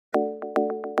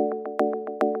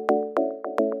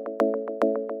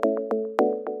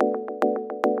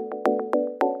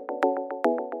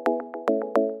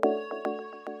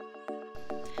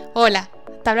Hola,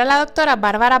 te habla la doctora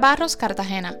Bárbara Barros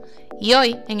Cartagena y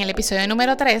hoy, en el episodio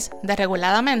número 3 de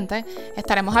Reguladamente,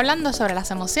 estaremos hablando sobre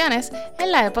las emociones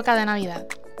en la época de Navidad.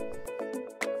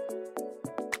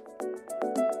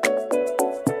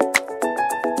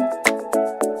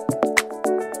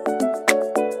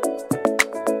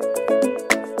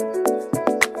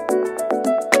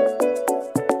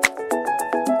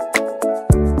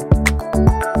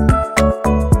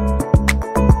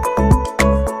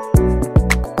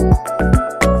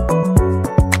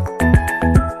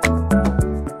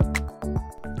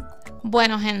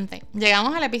 Bueno, gente,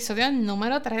 llegamos al episodio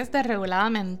número 3 de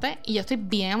Reguladamente y yo estoy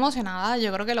bien emocionada.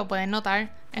 Yo creo que lo pueden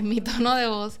notar en mi tono de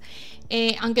voz,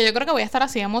 aunque yo creo que voy a estar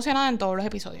así emocionada en todos los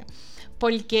episodios,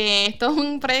 porque esto es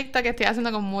un proyecto que estoy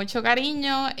haciendo con mucho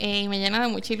cariño y me llena de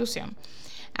mucha ilusión.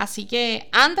 Así que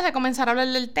antes de comenzar a hablar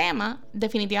del tema,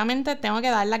 definitivamente tengo que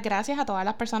dar las gracias a todas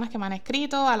las personas que me han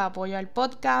escrito, al apoyo al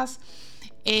podcast.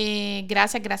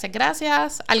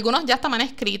 Gracias. Algunos ya hasta me han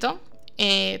escrito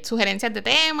sugerencias de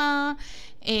temas,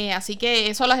 así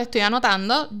que eso los estoy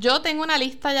anotando. Yo tengo una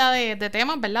lista ya de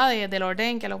temas, ¿verdad? Del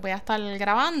orden que los voy a estar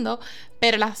grabando,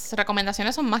 pero las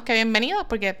recomendaciones son más que bienvenidas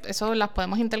porque eso las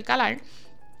podemos intercalar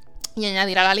y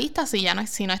añadir a la lista si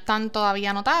no están todavía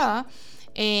anotadas.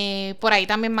 Por ahí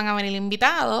también van a venir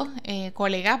invitados,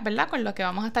 colegas, ¿verdad? Con los que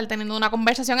vamos a estar teniendo una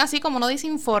conversación así, como uno dice,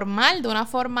 informal, de una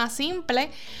forma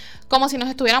simple, como si nos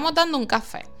estuviéramos dando un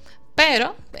café.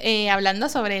 Pero hablando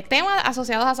sobre temas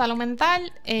asociados a salud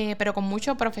mental, pero con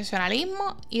mucho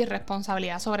profesionalismo y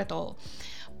responsabilidad sobre todo.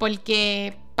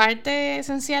 Porque parte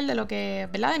esencial de lo que,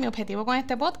 ¿verdad?, de mi objetivo con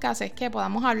este podcast es que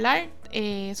podamos hablar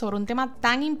sobre un tema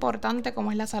tan importante como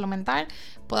es la salud mental,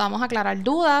 podamos aclarar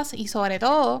dudas y sobre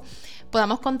todo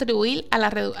podamos contribuir a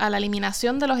la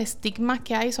eliminación de los estigmas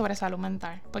que hay sobre salud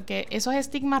mental. Porque esos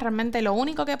estigmas realmente lo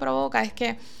único que provoca es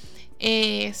que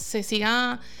se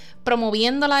siga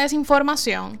promoviendo la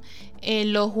desinformación,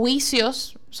 los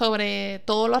juicios sobre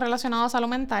todo lo relacionado a salud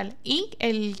mental y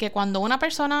el que cuando una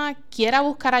persona quiera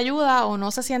buscar ayuda o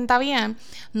no se sienta bien,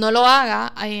 no lo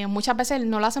haga. Muchas veces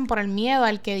no lo hacen por el miedo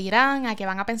al que dirán, a que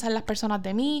van a pensar las personas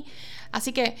de mí.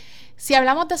 Así que si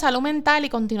hablamos de salud mental y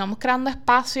continuamos creando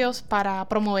espacios para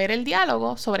promover el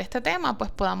diálogo sobre este tema, pues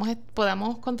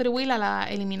podamos contribuir a la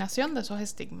eliminación de esos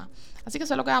estigmas. Así que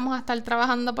eso es lo que vamos a estar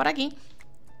trabajando por aquí.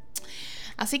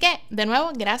 Así que, de nuevo,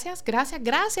 gracias.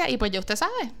 Y pues ya usted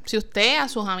sabe, si usted a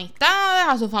sus amistades,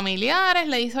 a sus familiares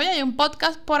le dice, oye, hay un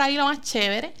podcast por ahí lo más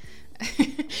chévere.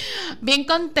 Bien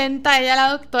contenta ella,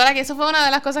 la doctora, que eso fue una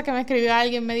de las cosas que me escribió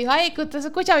alguien. Me dijo, ay, que usted se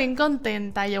escucha bien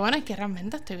contenta. Y yo, bueno, es que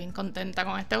realmente estoy bien contenta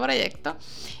con este proyecto.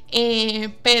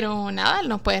 Pero nada,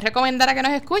 nos puedes recomendar a que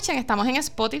nos escuchen. Estamos en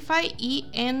Spotify y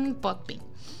en Podbean.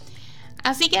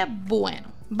 Así que,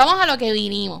 bueno, vamos a lo que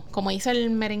vinimos, como dice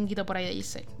el merenguito por ahí de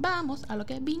Giselle. Vamos a lo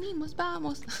que vinimos,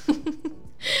 vamos.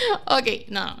 Ok,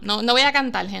 no voy a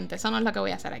cantar, gente. Eso no es lo que voy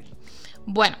a hacer aquí.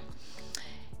 Bueno,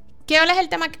 ¿cuál es el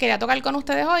tema que quería tocar con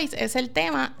ustedes hoy? Es el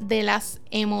tema de las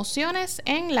emociones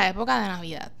en la época de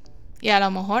Navidad. Y a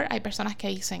lo mejor hay personas que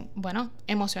dicen, bueno,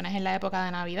 emociones en la época de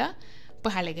Navidad,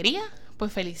 pues alegría,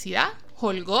 pues felicidad,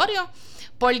 jolgorio.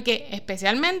 Porque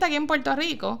especialmente aquí en Puerto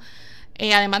Rico,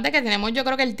 además de que tenemos, yo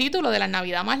creo que el título de la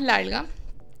Navidad más larga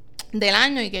del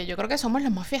año y que yo creo que somos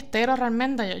los más fiesteros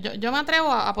realmente. Yo me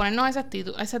atrevo a ponernos ese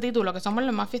título, que somos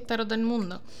los más fiesteros del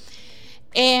mundo.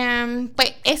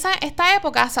 Pues esta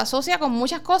época se asocia con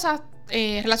muchas cosas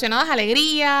relacionadas a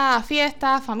alegría, a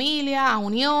fiestas, familia, a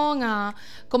unión, a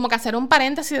como que hacer un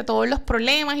paréntesis de todos los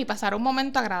problemas y pasar un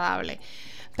momento agradable.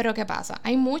 Pero ¿qué pasa?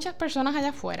 Hay muchas personas allá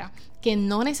afuera que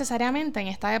no necesariamente en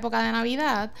esta época de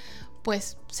Navidad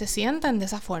pues se sienten de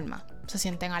esa forma, se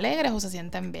sienten alegres o se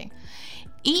sienten bien.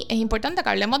 Y es importante que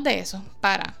hablemos de eso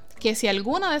para que si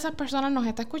alguna de esas personas nos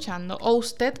está escuchando o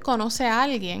usted conoce a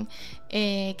alguien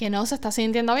que no se está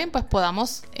sintiendo bien, pues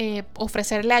podamos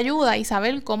ofrecerle ayuda y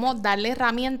saber cómo darle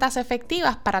herramientas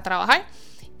efectivas para trabajar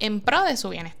en pro de su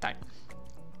bienestar.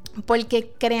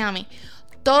 Porque créame,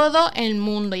 todo el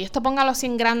mundo, y esto póngalo así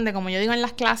en grande, como yo digo en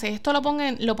las clases, esto lo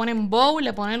ponen bowl,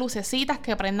 le ponen lucecitas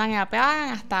que prendan y apagan,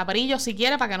 hasta brillo si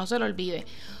quiere para que no se lo olvide.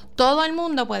 Todo el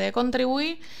mundo puede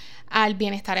contribuir al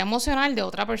bienestar emocional de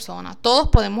otra persona. Todos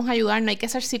podemos ayudar, no hay que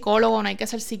ser psicólogo, no hay que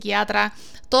ser psiquiatra,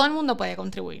 todo el mundo puede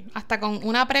contribuir. Hasta con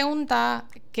una pregunta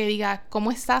que diga,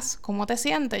 ¿cómo estás? ¿Cómo te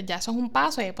sientes? Ya eso es un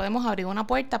paso y ahí podemos abrir una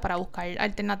puerta para buscar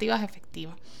alternativas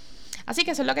efectivas. Así que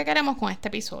eso es lo que queremos con este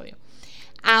episodio.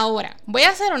 Ahora, voy a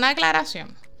hacer una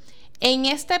aclaración. En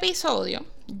este episodio,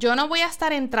 yo no voy a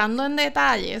estar entrando en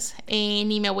detalles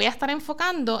ni me voy a estar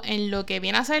enfocando en lo que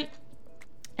viene a ser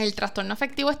el trastorno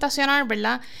afectivo estacional,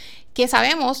 ¿verdad? Que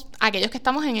sabemos, aquellos que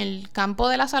estamos en el campo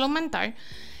de la salud mental,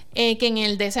 que en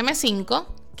el DSM-5,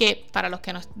 que para los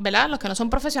que no, ¿verdad? Los que no son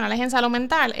profesionales en salud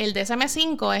mental, el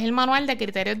DSM-5 es el manual de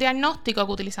criterios diagnósticos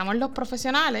que utilizamos los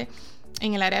profesionales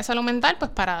en el área de salud mental,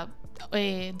 pues para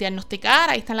diagnosticar.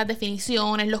 Ahí están las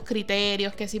definiciones, los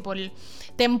criterios, que si por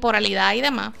temporalidad y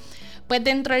demás. Pues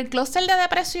dentro del clúster de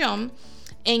depresión,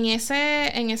 en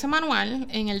ese manual,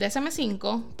 en el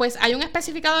DSM-5, pues hay un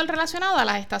especificador relacionado a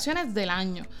las estaciones del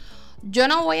año. Yo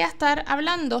no voy a estar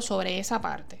hablando sobre esa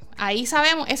parte. Ahí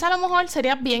sabemos, esa a lo mejor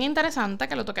sería bien interesante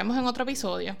que lo toquemos en otro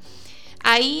episodio.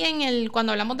 Ahí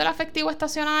cuando hablamos del afectivo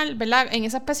estacional, ¿verdad? En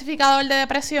ese especificador de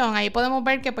depresión, ahí podemos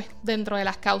ver que pues dentro de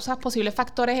las causas, posibles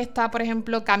factores está, por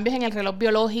ejemplo, cambios en el reloj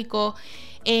biológico,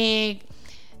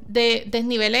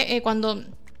 desniveles,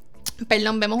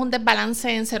 vemos un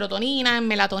desbalance en serotonina, en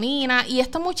melatonina, y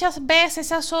esto muchas veces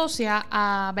se asocia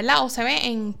a, ¿verdad? O se ve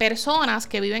en personas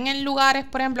que viven en lugares,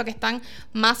 por ejemplo, que están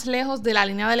más lejos de la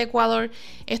línea del Ecuador.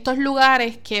 Estos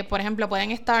lugares que, por ejemplo,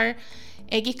 pueden estar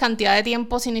X cantidad de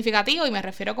tiempo significativo, y me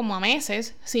refiero como a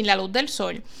meses, sin la luz del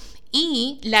sol.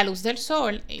 Y la luz del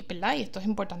sol, ¿verdad? Y esto es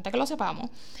importante que lo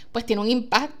sepamos, pues tiene un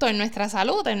impacto en nuestra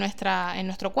salud, en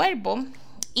nuestro cuerpo.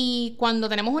 Y cuando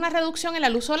tenemos una reducción en la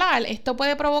luz solar, esto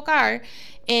puede provocar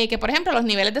que, por ejemplo, los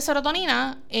niveles de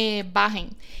serotonina bajen.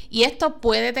 Y esto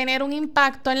puede tener un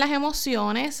impacto en las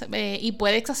emociones y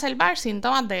puede exacerbar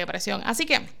síntomas de depresión. Así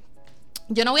que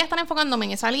yo no voy a estar enfocándome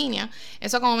en esa línea.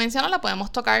 Eso, como menciono, la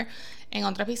podemos tocar en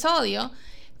otro episodio.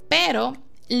 Pero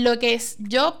lo que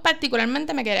yo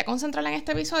particularmente me quería concentrar en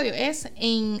este episodio es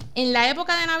en la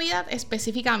época de Navidad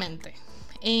específicamente.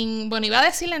 Iba a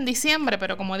decir en diciembre,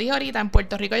 pero como dije ahorita, en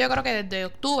Puerto Rico yo creo que desde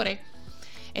octubre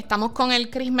estamos con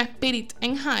el Christmas Spirit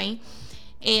en high.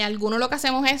 Algunos lo que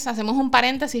hacemos un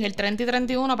paréntesis el 30 y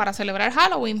 31 para celebrar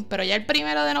Halloween, pero ya el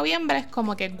 1 de noviembre es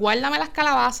como que guárdame las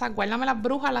calabazas, guárdame las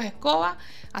brujas, las escobas,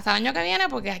 hasta el año que viene,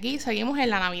 porque aquí seguimos en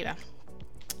la Navidad.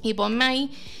 Y ponme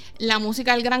ahí la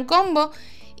música del Gran Combo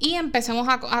y empecemos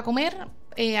a comer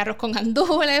arroz con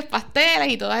gandules,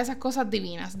 pasteles y todas esas cosas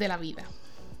divinas de la vida.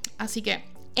 Así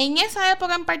que en esa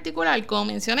época en particular, como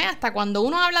mencioné, hasta cuando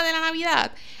uno habla de la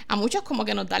Navidad, a muchos como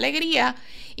que nos da alegría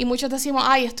y muchos decimos,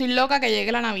 ay, estoy loca que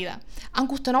llegue la Navidad.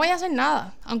 Aunque usted no vaya a hacer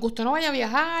nada, aunque usted no vaya a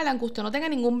viajar, aunque usted no tenga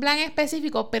ningún plan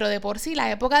específico, pero de por sí la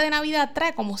época de Navidad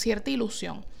trae como cierta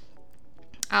ilusión.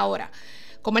 Ahora,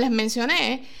 como les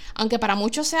mencioné, aunque para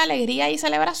muchos sea alegría y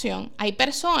celebración, hay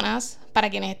personas para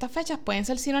quienes estas fechas pueden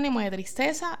ser sinónimo de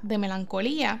tristeza, de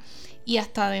melancolía y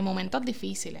hasta de momentos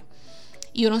difíciles.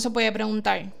 Y uno se puede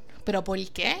preguntar, ¿pero por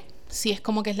qué? Si es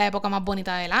como que es la época más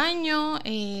bonita del año,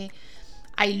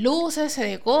 hay luces, se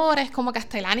decora, es como que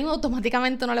hasta el ánimo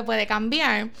automáticamente uno le puede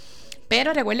cambiar.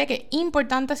 Pero recuerde que es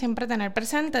importante siempre tener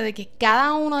presente de que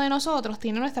cada uno de nosotros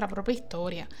tiene nuestra propia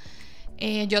historia.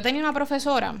 Yo tenía una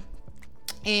profesora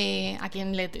a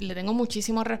quien le tengo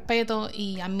muchísimo respeto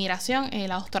y admiración,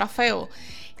 la doctora Feo,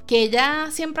 que ella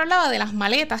siempre hablaba de las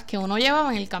maletas que uno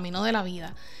llevaba en el camino de la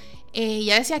vida.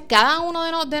 Ella decía, cada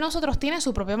uno de nosotros tiene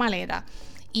su propia maleta.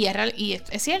 Y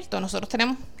es cierto,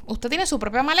 usted tiene su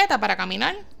propia maleta para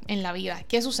caminar en la vida.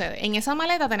 ¿Qué sucede? En esa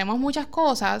maleta tenemos muchas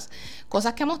cosas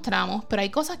que mostramos, pero hay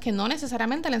cosas que no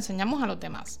necesariamente le enseñamos a los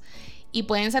demás. Y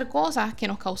pueden ser cosas que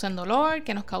nos causen dolor,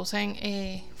 que nos causen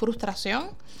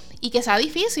frustración y que sea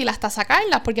difícil hasta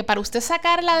sacarlas, porque para usted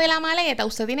sacarla de la maleta,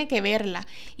 usted tiene que verla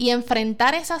y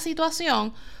enfrentar esa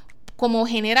situación. Como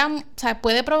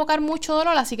puede provocar mucho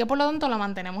dolor, así que por lo tanto la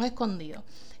mantenemos escondido.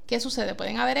 ¿Qué sucede?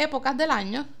 Pueden haber épocas del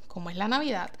año, como es la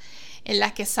Navidad, en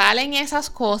las que salen esas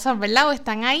cosas, ¿verdad? O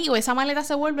están ahí, o esa maleta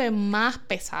se vuelve más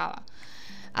pesada.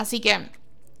 Así que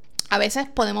a veces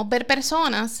podemos ver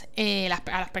a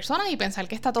las personas y pensar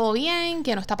que está todo bien,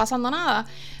 que no está pasando nada.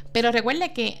 Pero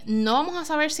recuerde que no vamos a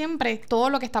saber siempre todo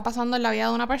lo que está pasando en la vida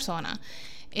de una persona.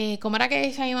 Como era que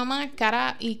decía mi mamá,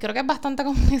 y creo que es bastante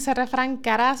común ese refrán,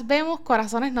 caras vemos,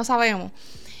 corazones no sabemos.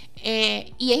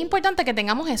 Y es importante que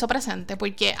tengamos eso presente,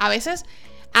 porque a veces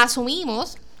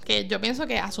asumimos, que yo pienso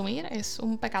que asumir es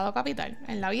un pecado capital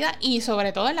en la vida y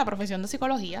sobre todo en la profesión de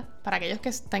psicología. Para aquellos que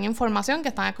están en formación, que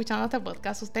están escuchando este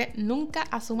podcast, usted nunca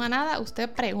asuma nada,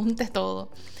 usted pregunte todo.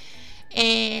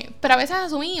 Pero a veces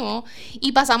asumimos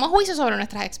y pasamos juicio sobre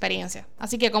nuestras experiencias.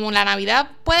 Así que como la Navidad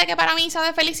puede que para mí sea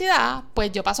de felicidad,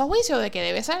 pues yo paso juicio de que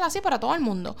debe ser así para todo el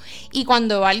mundo. Y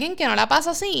cuando veo a alguien que no la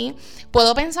pasa así,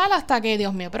 puedo pensar hasta que,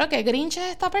 Dios mío, pero qué grinch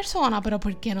es esta persona, pero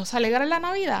 ¿por qué no se alegra en la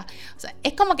Navidad? O sea,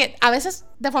 es como que a veces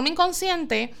de forma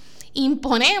inconsciente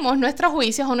imponemos nuestros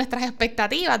juicios o nuestras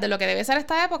expectativas de lo que debe ser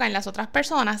esta época en las otras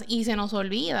personas y se nos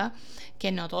olvida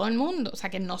que no todo el mundo, o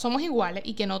sea, que no somos iguales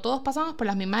y que no todos pasamos por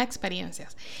las mismas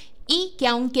experiencias. y que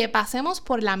aunque pasemos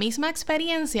por la misma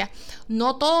experiencia,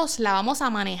 no todos la vamos a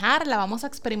manejar, la vamos a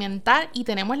experimentar y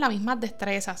tenemos las mismas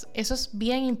destrezas. Eso es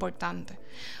bien importante.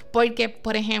 Porque,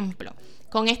 por ejemplo,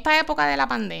 con esta época de la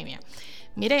pandemia,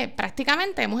 mire,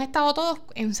 prácticamente hemos estado todos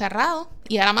encerrados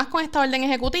y ahora más con esta orden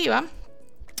ejecutiva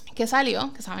que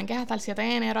salió, que saben que es hasta el 7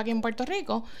 de enero aquí en Puerto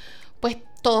Rico, pues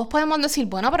todos podemos decir,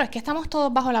 bueno, pero es que estamos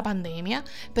todos bajo la pandemia,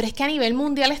 pero es que a nivel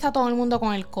mundial está todo el mundo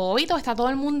con el COVID o está todo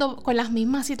el mundo con las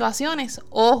mismas situaciones.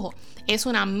 Ojo, es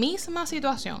una misma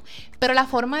situación, pero la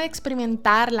forma de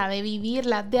experimentarla, de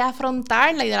vivirla, de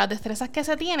afrontarla y de las destrezas que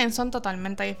se tienen son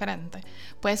totalmente diferentes.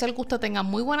 Puede ser que usted tenga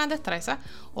muy buenas destrezas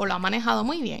o lo ha manejado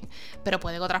muy bien, pero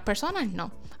puede que otras personas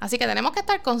no. Así que tenemos que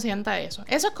estar conscientes de eso.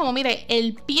 Eso es como, mire,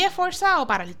 el pie forzado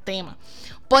para el tema,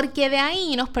 porque de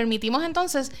ahí nos permitimos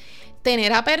entonces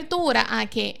tener apertura a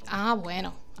que,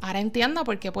 bueno, ahora entiendo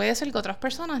por qué puede ser que otras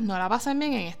personas no la pasen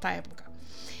bien en esta época.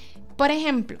 Por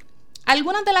ejemplo,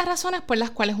 algunas de las razones por las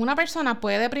cuales una persona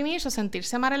puede deprimirse o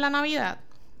sentirse mal en la Navidad,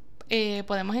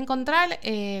 podemos encontrar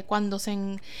cuando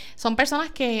son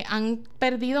personas que han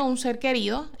perdido a un ser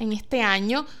querido en este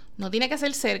año, no tiene que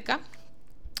ser cerca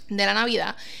de la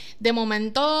Navidad. De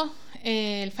momento,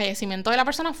 el fallecimiento de la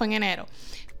persona fue en enero.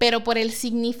 Pero por el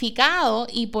significado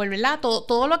y por, ¿verdad?,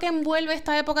 todo lo que envuelve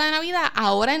esta época de Navidad,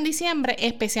 ahora en diciembre,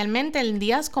 especialmente en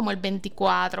días como el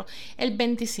 24, el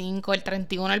 25, el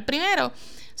 31, el 1,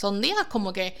 son días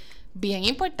como que bien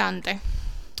importantes.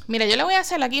 Mira, yo le voy a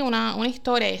hacer aquí una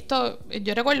historia.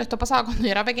 Yo recuerdo, esto pasaba cuando yo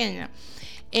era pequeña.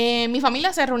 Mi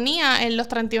familia se reunía en los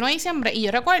 31 de diciembre y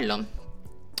yo recuerdo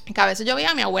que a veces yo veía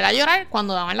a mi abuela llorar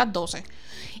cuando daban las 12.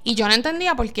 Y yo no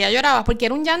entendía por qué ella lloraba, porque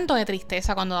era un llanto de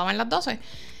tristeza cuando daban las 12.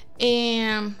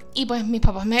 Y pues mis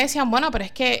papás me decían, bueno, pero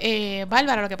es que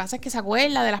Bárbara, lo que pasa es que se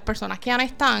acuerda de las personas que ya no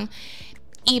están.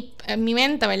 Y en mi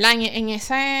mente, ¿verdad? En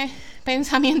ese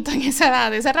pensamiento, en esa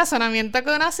edad, ese razonamiento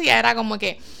que uno hacía, era como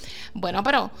que, bueno,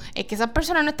 pero es que esas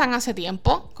personas no están hace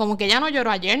tiempo, como que ella no lloró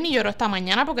ayer ni lloró esta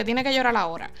mañana, porque tiene que llorar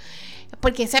ahora.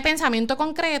 Porque ese pensamiento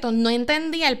concreto no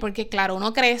entendía el por qué, claro,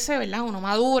 uno crece, ¿verdad? Uno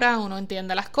madura, uno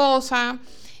entiende las cosas.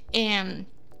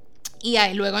 Y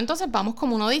ahí luego entonces vamos,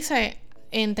 como uno dice,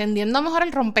 entendiendo mejor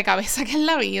el rompecabezas que es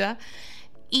la vida.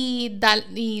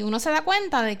 Y uno se da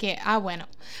cuenta de que, bueno,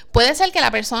 puede ser que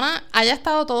la persona haya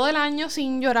estado todo el año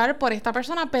sin llorar por esta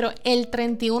persona, pero el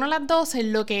 31 a las 12,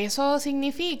 lo que eso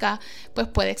significa, pues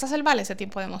puede exacerbar ese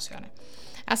tipo de emociones.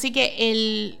 Así que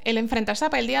el enfrentarse a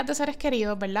pérdidas de seres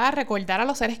queridos, ¿verdad? Recordar a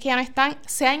los seres que ya no están,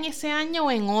 sea en ese año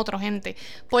o en otro, gente.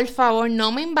 Por favor,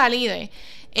 no me invalide.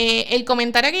 El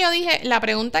comentario que yo dije, la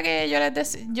pregunta que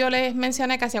yo les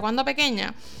mencioné que hacía cuando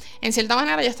pequeña, en cierta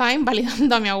manera yo estaba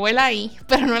invalidando a mi abuela ahí,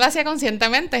 pero no lo hacía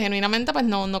conscientemente, genuinamente pues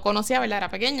no conocía, ¿verdad? Era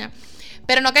pequeña.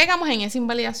 Pero no caigamos en esa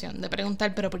invalidación de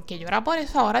preguntar, ¿pero por qué llora por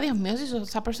eso ahora? Dios mío, si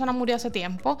esa persona murió hace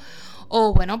tiempo.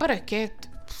 O bueno, pero es que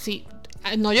si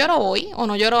no lloró hoy o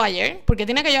no lloró ayer, ¿por qué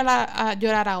tiene que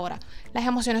llorar ahora? Las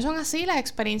emociones son así, las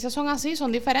experiencias son así,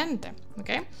 son diferentes, ¿ok?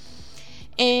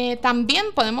 También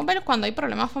podemos ver cuando hay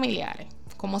problemas familiares.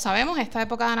 Como sabemos, esta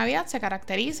época de Navidad se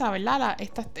caracteriza, ¿verdad?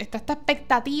 Esta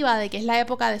expectativa de que es la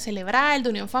época de celebrar, de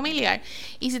unión familiar.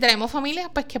 Y si tenemos familias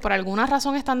pues que por alguna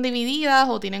razón están divididas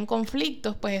o tienen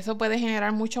conflictos, pues eso puede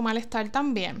generar mucho malestar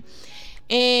también.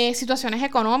 Situaciones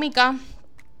económicas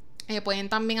pueden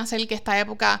también hacer que esta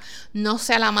época no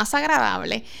sea la más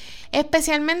agradable.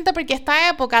 Especialmente porque esta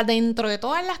época, dentro de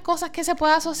todas las cosas que se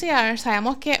puede asociar,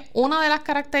 sabemos que una de las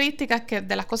características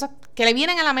de las cosas que le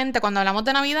vienen a la mente cuando hablamos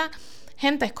de Navidad,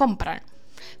 gente, es comprar.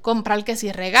 Comprar que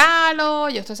si regalo,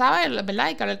 y usted sabe, ¿verdad?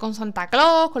 Hay que hablar con Santa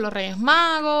Claus, con los Reyes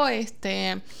Magos,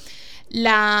 el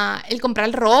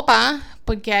comprar ropa,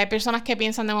 porque hay personas que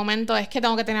piensan de momento es que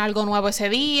tengo que tener algo nuevo ese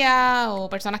día, o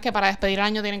personas que para despedir el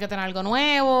año tienen que tener algo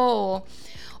nuevo,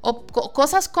 o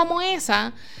cosas como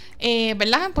esa,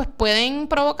 ¿verdad? Pues pueden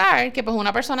provocar que pues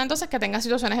una persona entonces que tenga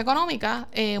situaciones económicas,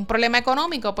 un problema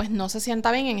económico, pues no se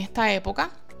sienta bien en esta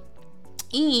época.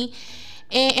 Y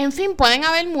en fin, pueden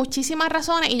haber muchísimas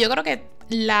razones y yo creo que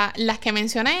las que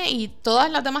mencioné y todas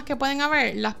las demás que pueden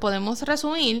haber las podemos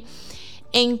resumir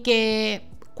en que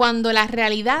cuando la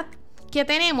realidad que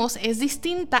tenemos es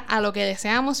distinta a lo que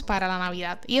deseamos para la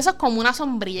Navidad. Y eso es como una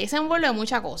sombrilla y se envuelve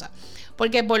muchas cosas.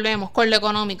 Porque volvemos con lo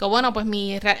económico. Bueno, pues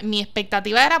mi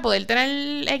expectativa era poder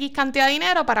tener X cantidad de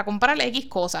dinero para comprar X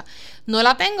cosas. No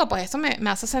la tengo, pues eso me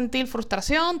hace sentir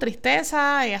frustración,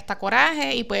 tristeza y hasta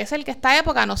coraje. Y puede ser que esta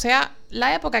época no sea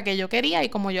la época que yo quería y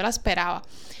como yo la esperaba.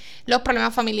 Los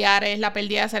problemas familiares, la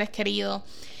pérdida de seres queridos.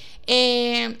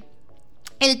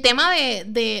 El tema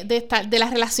de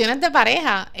las relaciones de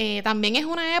pareja también es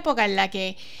una época en la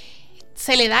que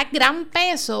se le da gran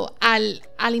peso al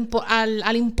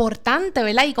importante,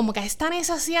 ¿verdad? Y como que a esta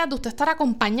necesidad de usted estar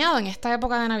acompañado en esta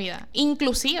época de Navidad.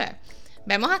 Inclusive,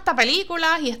 vemos hasta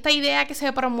películas y esta idea que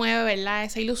se promueve, ¿verdad?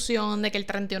 Esa ilusión de que el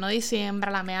 31 de diciembre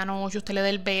a la medianoche usted le dé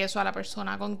el beso a la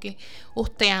persona con que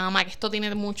usted ama, que esto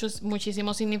tiene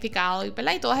muchísimo significado,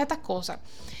 ¿verdad? Y todas estas cosas.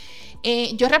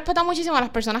 Yo respeto muchísimo a las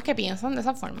personas que piensan de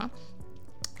esa forma,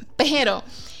 pero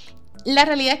la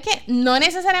realidad es que no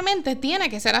necesariamente tiene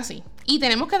que ser así. Y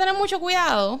tenemos que tener mucho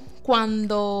cuidado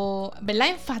cuando, ¿verdad?,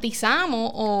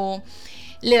 enfatizamos o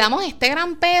le damos este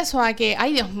gran peso a que,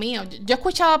 ay, Dios mío, yo he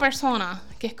escuchado a personas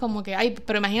que es como que, ay,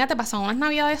 pero imagínate pasar unas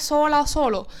navidades sola o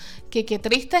solo, que qué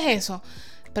triste es eso.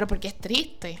 Pero ¿por qué es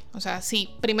triste? O sea, sí,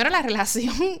 primero la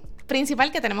relación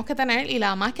principal que tenemos que tener y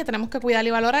la más que tenemos que cuidar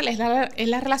y valorar es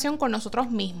la relación con nosotros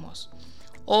mismos.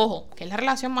 Ojo, que es la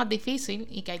relación más difícil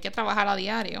y que hay que trabajar a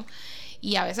diario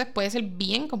y a veces puede ser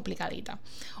bien complicadita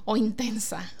o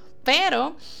intensa,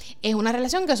 pero es una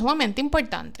relación que es sumamente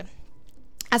importante.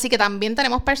 Así que también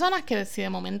tenemos personas que si de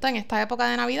momento en esta época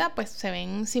de Navidad pues se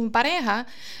ven sin pareja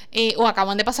o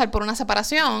acaban de pasar por una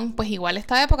separación, pues igual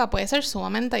esta época puede ser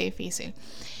sumamente difícil.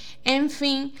 En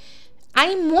fin,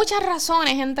 hay muchas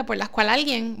razones, gente, por las cuales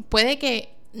alguien puede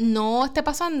que no esté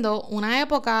pasando una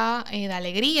época de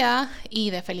alegría y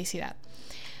de felicidad.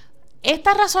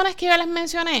 Estas razones que yo les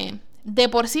mencioné de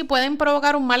por sí pueden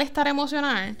provocar un malestar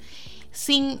emocional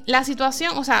sin la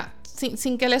situación, o sea,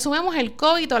 sin que le sumemos el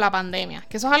COVID o la pandemia,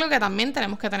 que eso es algo que también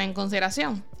tenemos que tener en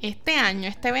consideración. Este año,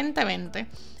 este 2020,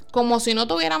 como si no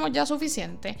tuviéramos ya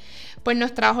suficiente, pues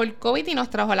nos trajo el COVID y nos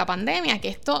trajo la pandemia, que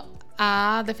esto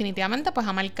definitivamente pues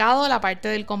ha marcado la parte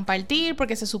del compartir,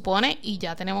 porque se supone, y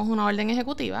ya tenemos una orden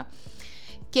ejecutiva,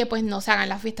 que pues no se hagan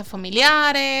las fiestas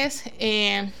familiares.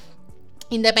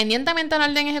 Independientemente de la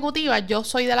orden ejecutiva, yo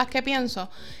soy de las que pienso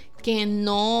que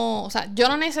no, o sea, yo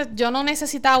no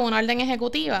necesitaba una orden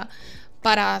ejecutiva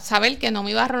para saber que no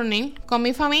me iba a reunir con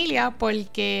mi familia,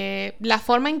 porque la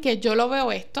forma en que yo lo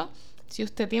veo esto, si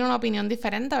usted tiene una opinión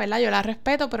diferente, ¿verdad? Yo la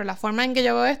respeto, pero la forma en que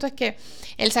yo veo esto es que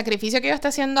el sacrificio que yo estoy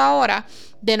haciendo ahora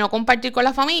de no compartir con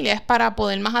la familia es para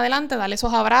poder más adelante darle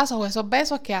esos abrazos o esos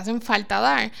besos que hacen falta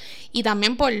dar. Y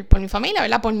también por mi familia,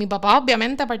 ¿verdad? Por mi papá,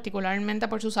 obviamente, particularmente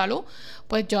por su salud.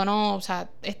 Pues yo no, o sea,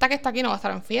 esta que está aquí no va a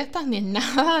estar en fiestas ni en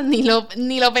nada, ni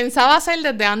lo pensaba hacer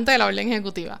desde antes de la orden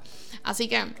ejecutiva. Así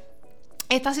que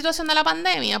esta situación de la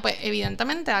pandemia, pues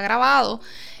evidentemente ha agravado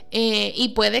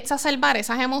y puede exacerbar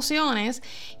esas emociones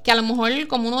que a lo mejor,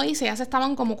 como uno dice, ya se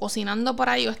estaban como cocinando por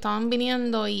ahí o estaban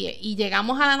viniendo y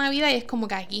llegamos a la Navidad y es como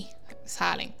que aquí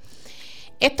salen.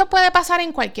 Esto puede pasar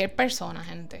en cualquier persona,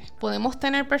 gente. Podemos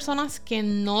tener personas que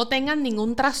no tengan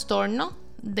ningún trastorno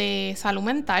de salud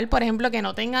mental, por ejemplo, que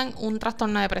no tengan un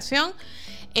trastorno de depresión,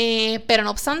 pero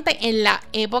no obstante, en la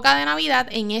época de Navidad,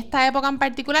 en esta época en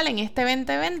particular, en este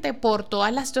 2020, por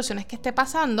todas las situaciones que esté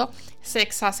pasando, se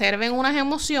exacerben unas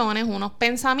emociones, unos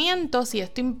pensamientos y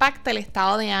esto impacta el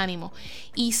estado de ánimo.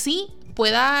 Y sí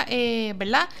pueda,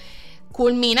 ¿verdad?,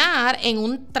 culminar en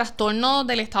un trastorno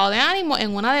del estado de ánimo,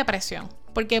 en una depresión.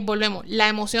 Porque volvemos, la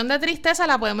emoción de tristeza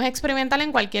la podemos experimentar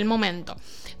en cualquier momento.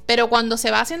 Pero cuando se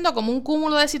va haciendo como un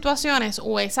cúmulo de situaciones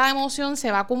o esa emoción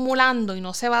se va acumulando y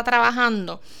no se va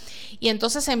trabajando y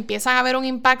entonces empieza a haber un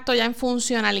impacto ya en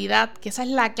funcionalidad, que esa es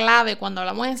la clave cuando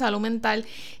hablamos de salud mental,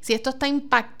 si esto está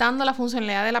impactando la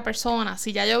funcionalidad de la persona,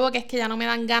 si ya yo veo que es que ya no me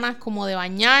dan ganas como de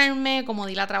bañarme, como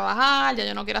de ir a trabajar, ya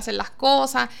yo no quiero hacer las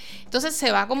cosas, entonces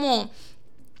se va como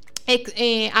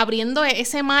abriendo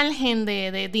ese margen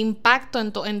de impacto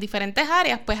en diferentes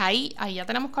áreas, pues ahí ya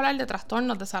tenemos que hablar de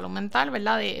trastornos de salud mental,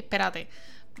 ¿verdad? De, espérate,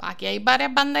 aquí hay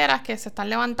varias banderas que se están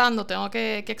levantando, tengo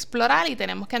que explorar y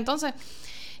tenemos que entonces,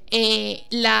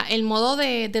 el modo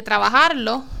de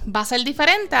trabajarlo va a ser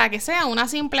diferente a que sea una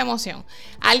simple emoción.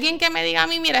 Alguien que me diga a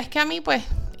mí, mira, es que a mí pues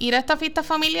ir a esta fiesta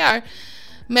familiar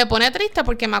me pone triste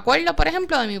porque me acuerdo, por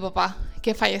ejemplo, de mi papá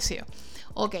que falleció.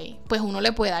 Ok, pues uno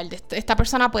le puede dar, esta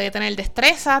persona puede tener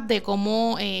destrezas de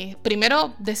cómo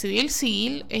primero decidir si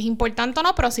ir es importante o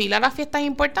no, pero si ir a la fiesta es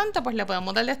importante, pues le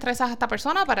podemos dar destrezas a esta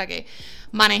persona para que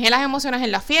maneje las emociones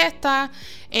en la fiesta,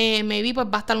 maybe pues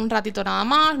va a estar un ratito nada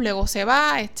más, luego se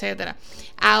va, etcétera.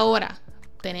 Ahora,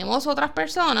 tenemos otras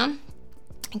personas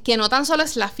que no tan solo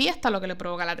es la fiesta lo que le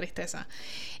provoca la tristeza.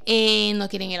 No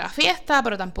quieren ir a la fiesta,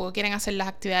 pero tampoco quieren hacer las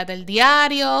actividades del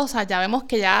diario. O sea, ya vemos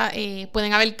que ya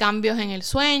pueden haber cambios en el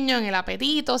sueño, en el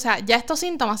apetito. O sea, ya estos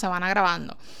síntomas se van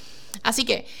agravando. Así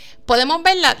que podemos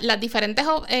ver las diferentes,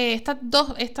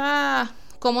 estas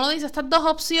como uno dice, estas dos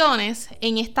opciones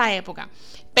en esta época.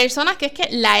 Personas que es que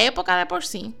la época de por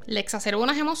sí le exacerba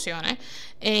unas emociones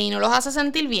y no los hace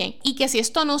sentir bien, y que si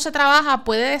esto no se trabaja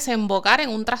puede desembocar en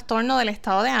un trastorno del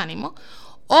estado de ánimo.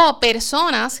 O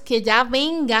personas que ya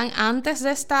vengan antes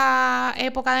de esta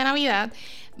época de Navidad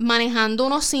manejando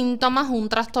unos síntomas, un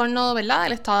trastorno, ¿verdad?,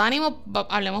 del estado de ánimo,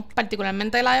 hablemos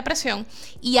particularmente de la depresión,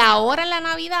 y ahora en la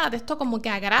Navidad esto como que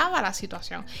agrava la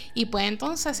situación y pues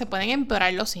entonces se pueden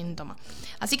empeorar los síntomas.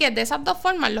 Así que de esas dos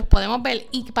formas los podemos ver,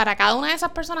 y para cada una de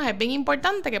esas personas es bien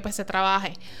importante que pues se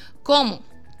trabaje. ¿Cómo?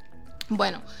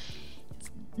 Bueno,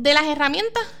 de las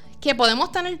herramientas que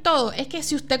podemos tener todos es que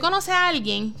si usted conoce a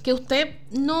alguien que usted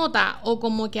nota o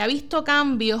como que ha visto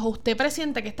cambios, o usted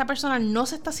presiente que esta persona no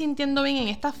se está sintiendo bien en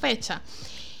esta fecha,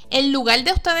 en lugar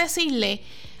de usted decirle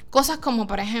cosas como,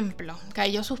 por ejemplo, que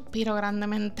ahí yo suspiro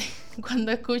grandemente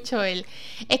cuando escucho él,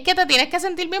 es que te tienes que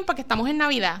sentir bien porque estamos en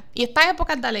Navidad y estas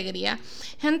épocas de alegría.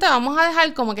 Gente, vamos a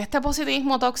dejar como que este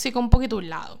positivismo tóxico un poquito a un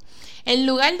lado. En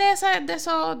lugar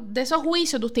de esos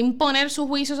juicios, de usted imponer su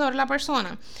juicio sobre la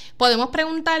persona, podemos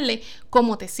preguntarle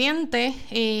cómo te sientes,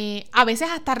 a veces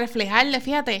hasta reflejarle,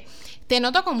 fíjate, te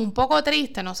noto como un poco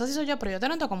triste, no sé si soy yo, pero yo te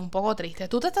noto como un poco triste.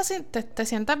 ¿Tú te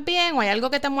sientes bien o hay algo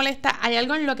que te molesta? ¿Hay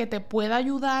algo en lo que te pueda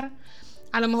ayudar?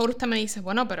 A lo mejor usted me dice,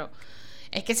 bueno, pero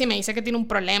es que si me dice que tiene un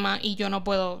problema y yo no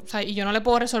puedo, o sea, y yo no le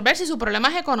puedo resolver, si su problema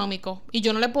es económico y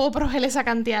yo no le puedo proveer esa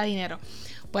cantidad de dinero,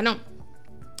 bueno,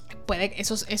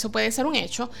 eso puede ser un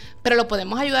hecho, pero lo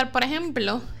podemos ayudar, por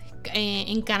ejemplo,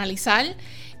 en canalizar.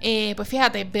 Pues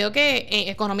fíjate, veo que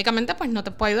económicamente pues no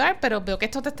te puedo ayudar, pero veo que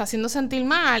esto te está haciendo sentir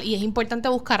mal y es importante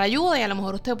buscar ayuda, y a lo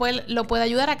mejor usted lo puede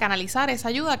ayudar a canalizar esa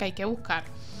ayuda que hay que buscar.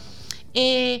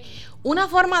 Una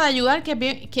forma de ayudar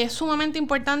que es sumamente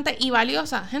importante y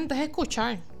valiosa, gente, es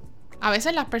escuchar. A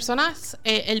veces las personas,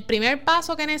 el primer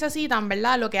paso que necesitan,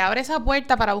 ¿verdad?, lo que abre esa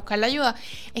puerta para buscar la ayuda,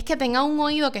 es que tengan un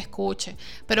oído que escuche,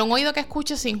 pero un oído que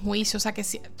escuche sin juicio. O sea, que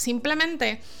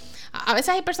simplemente, a veces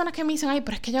hay personas que me dicen, ay,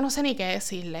 pero es que yo no sé ni qué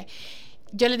decirle.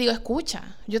 Yo les digo,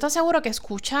 escucha. Yo te aseguro que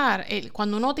escuchar,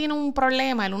 cuando uno tiene un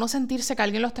problema, el uno sentirse que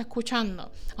alguien lo está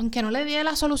escuchando, aunque no le dé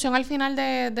la solución al final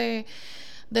de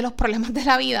los problemas de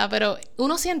la vida, pero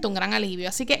uno siente un gran alivio.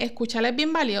 Así que escuchar es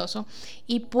bien valioso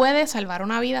y puede salvar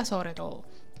una vida sobre todo.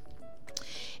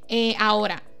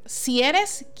 Ahora, si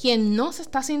eres quien no se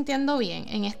está sintiendo bien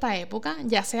en esta época,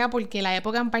 ya sea porque la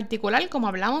época en particular, como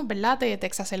hablamos, ¿verdad?, te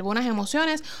exacerbó unas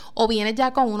emociones, o vienes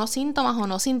ya con unos síntomas o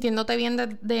no sintiéndote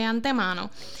bien de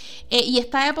antemano, y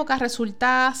esta época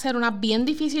resulta ser una bien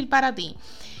difícil para ti,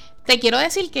 te quiero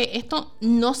decir que esto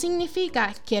no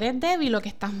significa que eres débil o que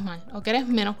estás mal, o que eres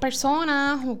menos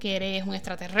persona, o que eres un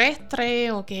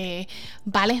extraterrestre, o que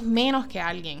vales menos que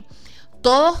alguien.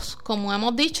 Todos, como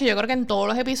hemos dicho, yo creo que en todos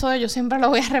los episodios, yo siempre lo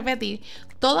voy a repetir,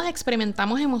 todos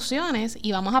experimentamos emociones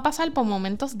y vamos a pasar por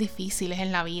momentos difíciles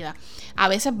en la vida. A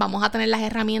veces vamos a tener las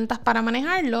herramientas para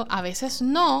manejarlo, a veces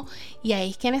no, y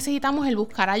ahí es que necesitamos el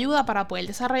buscar ayuda para poder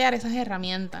desarrollar esas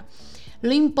herramientas.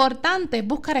 Lo importante es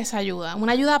buscar esa ayuda,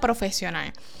 una ayuda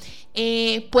profesional.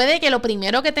 Puede que lo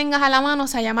primero que tengas a la mano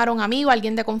sea llamar a un amigo,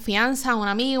 alguien de confianza, un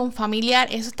amigo, un familiar.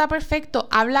 Eso está perfecto,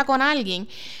 habla con alguien,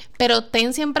 pero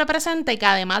ten siempre presente que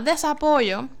además de ese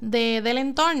apoyo del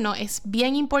entorno, es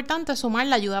bien importante sumar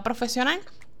la ayuda profesional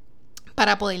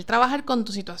para poder trabajar con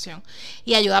tu situación.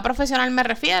 Y ayuda profesional me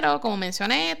refiero, como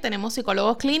mencioné, tenemos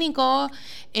psicólogos clínicos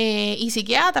y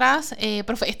psiquiatras,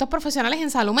 estos profesionales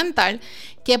en salud mental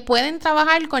que pueden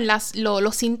trabajar con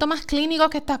los síntomas clínicos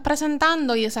que estás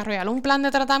presentando y desarrollar un plan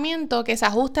de tratamiento que se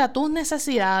ajuste a tus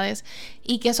necesidades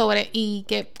y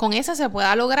que con ese se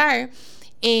pueda lograr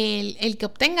el que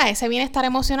obtenga ese bienestar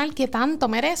emocional que tanto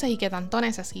mereces y que tanto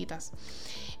necesitas.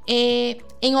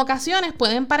 En ocasiones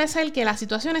pueden parecer que las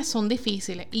situaciones son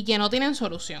difíciles y que no tienen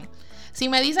solución. Si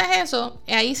me dices eso,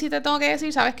 ahí sí te tengo que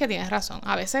decir, sabes que tienes razón.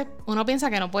 A veces uno piensa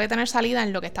que no puede tener salida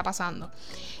en lo que está pasando.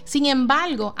 Sin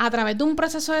embargo, a través de un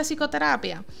proceso de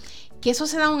psicoterapia, que eso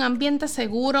se da en un ambiente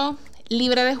seguro,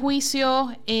 libre de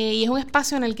juicio, y es un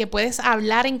espacio en el que puedes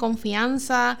hablar en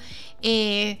confianza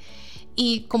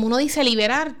y, como uno dice,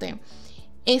 liberarte.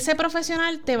 Ese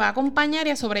profesional te va a acompañar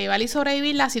y a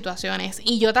sobrevivir las situaciones.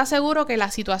 Y yo te aseguro que la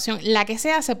situación, la que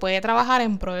sea, se puede trabajar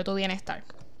en pro de tu bienestar.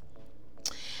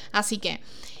 Así que,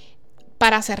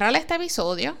 para cerrar este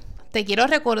episodio, te quiero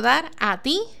recordar a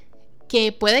ti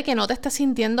que puede que no te estés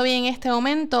sintiendo bien en este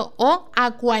momento, o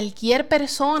a cualquier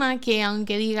persona que,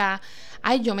 aunque diga,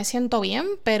 ay, yo me siento bien,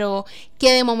 pero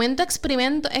que de momento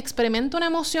experimente una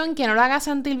emoción que no lo haga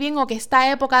sentir bien, o que esta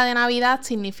época de Navidad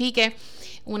signifique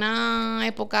una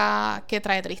época que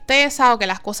trae tristeza o que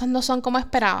las cosas no son como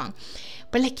esperaban.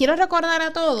 Pues les quiero recordar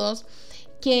a todos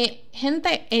que,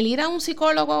 gente, el ir a un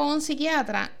psicólogo o un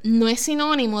psiquiatra no es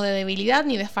sinónimo de debilidad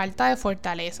ni de falta de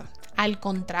fortaleza. Al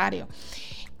contrario.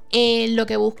 Lo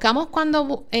que buscamos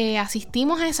cuando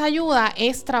asistimos a esa ayuda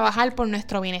es trabajar por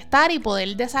nuestro bienestar y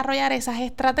poder desarrollar esas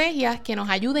estrategias que nos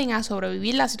ayuden a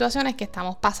sobrevivir las situaciones que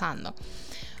estamos pasando.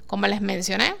 Como les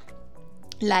mencioné,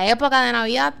 la época de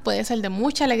Navidad puede ser de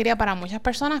mucha alegría para muchas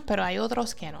personas, pero hay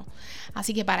otros que no.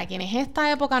 Así que para quienes esta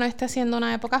época no esté siendo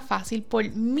una época fácil, por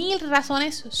 1000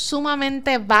 razones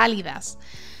sumamente válidas,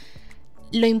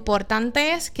 lo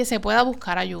importante es que se pueda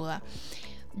buscar ayuda.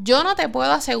 Yo no te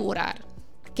puedo asegurar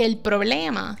que el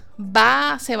problema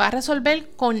se va a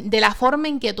resolver de la forma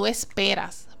en que tú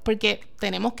esperas, porque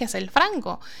tenemos que ser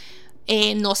francos,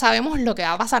 no sabemos lo que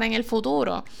va a pasar en el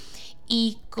futuro,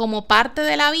 y como parte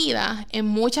de la vida, en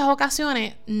muchas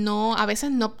ocasiones a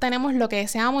veces no obtenemos lo que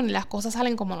deseamos ni las cosas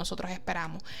salen como nosotros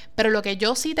esperamos. Pero lo que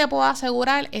yo sí te puedo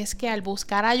asegurar es que al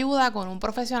buscar ayuda con un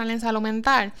profesional en salud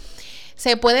mental,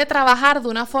 se puede trabajar de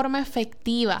una forma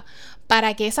efectiva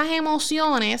para que esas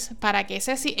emociones, para que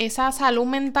esa salud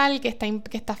mental que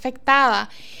está afectada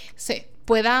se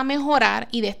pueda mejorar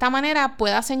y de esta manera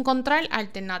puedas encontrar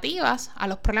alternativas a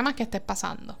los problemas que estés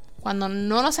pasando. Cuando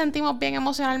no nos sentimos bien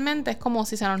emocionalmente es como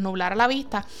si se nos nublara la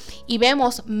vista y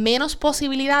vemos menos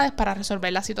posibilidades para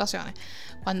resolver las situaciones.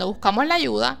 Cuando buscamos la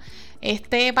ayuda,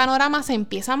 este panorama se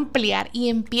empieza a ampliar y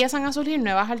empiezan a surgir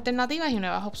nuevas alternativas y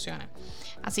nuevas opciones.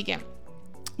 Así que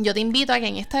yo te invito a que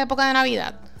en esta época de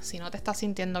Navidad, si no te estás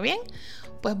sintiendo bien,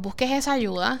 pues busques esa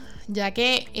ayuda, ya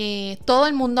que todo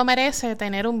el mundo merece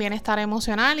tener un bienestar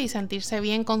emocional y sentirse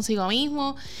bien consigo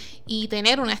mismo y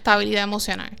tener una estabilidad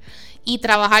emocional. Y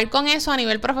trabajar con eso a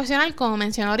nivel profesional, como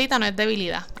mencioné ahorita, no es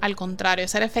debilidad. Al contrario,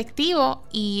 es ser efectivo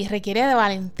y requiere de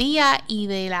valentía y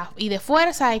de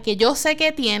fuerza y que yo sé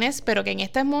que tienes, pero que en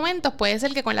estos momentos puede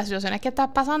ser que con las situaciones que estás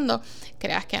pasando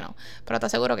creas que no. Pero te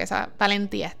aseguro que esa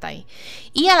valentía está ahí.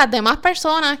 Y a las demás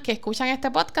personas que escuchan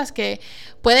este podcast que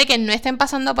puede que no estén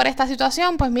pasando por esta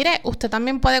situación, pues mire, usted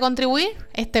también puede contribuir,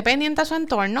 esté pendiente a su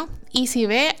entorno. Y si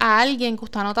ve a alguien que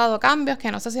usted ha notado cambios,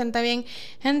 que no se siente bien,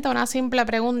 gente, una simple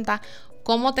pregunta: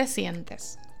 ¿cómo te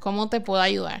sientes? ¿Cómo te puedo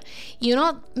ayudar? Y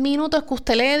unos minutos que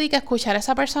usted le dedique a escuchar a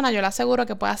esa persona, yo le aseguro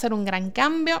que puede hacer un gran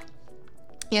cambio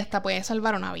y hasta puede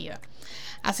salvar una vida.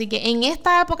 Así que en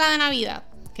esta época de Navidad,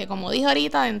 que como dije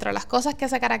ahorita, dentro de las cosas que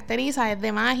se caracteriza es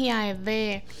de magia, es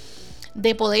de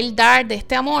poder dar, de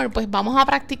este amor, pues vamos a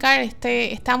practicar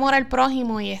este amor al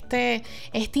prójimo y este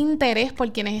interés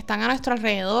por quienes están a nuestro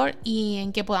alrededor y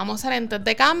en que podamos ser entes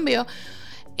de cambio,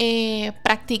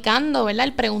 practicando, ¿verdad?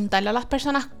 El preguntarle a las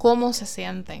personas cómo se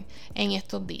sienten en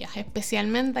estos días,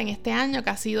 especialmente en este año que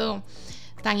ha sido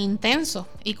tan intenso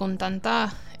y con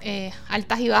tantas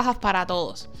altas y bajas para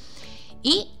todos.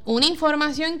 Y una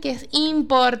información que es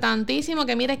importantísimo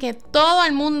que mire que todo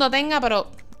el mundo tenga, pero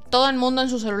todo el mundo en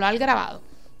su celular grabado,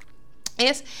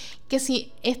 es que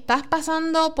si estás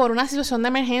pasando por una situación de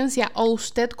emergencia o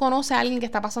usted conoce a alguien que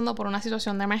está pasando por una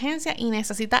situación de emergencia y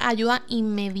necesita ayuda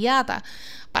inmediata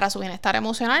para su bienestar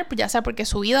emocional, ya sea porque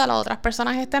su vida o las otras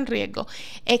personas está en riesgo,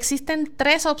 existen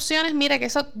 3 opciones. Mire que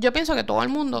eso yo pienso que todo el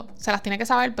mundo se las tiene que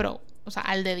saber, pero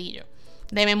al dedillo,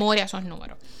 de memoria esos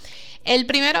números. El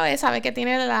primero es saber que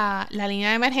tiene la línea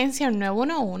de emergencia, el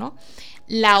 911.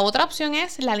 La otra opción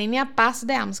es la línea Paz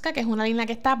de AMSCA, que es una línea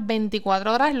que está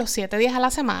 24 horas los 7 días a la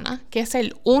semana, que es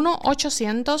el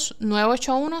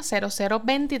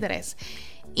 1-800-981-0023.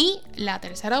 Y la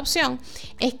tercera opción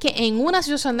es que en una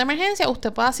situación de emergencia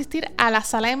usted pueda asistir a la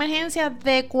sala de emergencia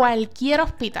de cualquier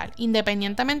hospital,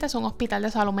 independientemente si es un hospital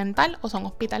de salud mental o son un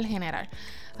hospital general.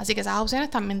 Así que esas opciones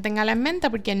también ténganlas en mente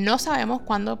porque no sabemos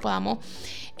cuándo puedan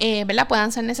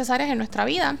ser necesarias en nuestra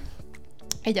vida,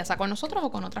 ya sea con nosotros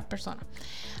o con otras personas.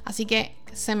 Así que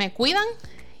se me cuidan,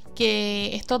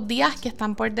 que estos días que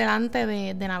están por delante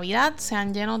de Navidad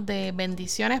sean llenos de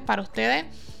bendiciones para ustedes,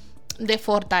 de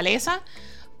fortaleza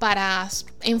para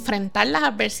enfrentar las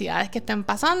adversidades que estén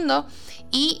pasando,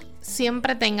 y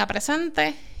siempre tenga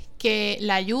presente que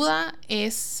la ayuda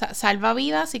salva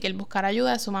vidas y que el buscar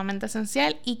ayuda es sumamente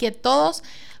esencial y que todos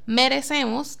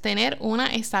merecemos tener una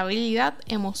estabilidad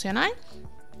emocional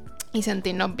y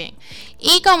sentirnos bien.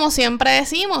 Y como siempre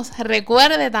decimos,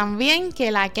 recuerde también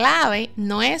que la clave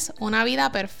no es una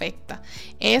vida perfecta,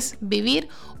 es vivir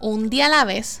un día a la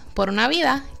vez por una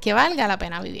vida que valga la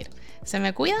pena vivir. Se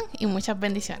me cuidan y muchas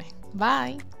bendiciones.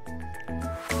 Bye.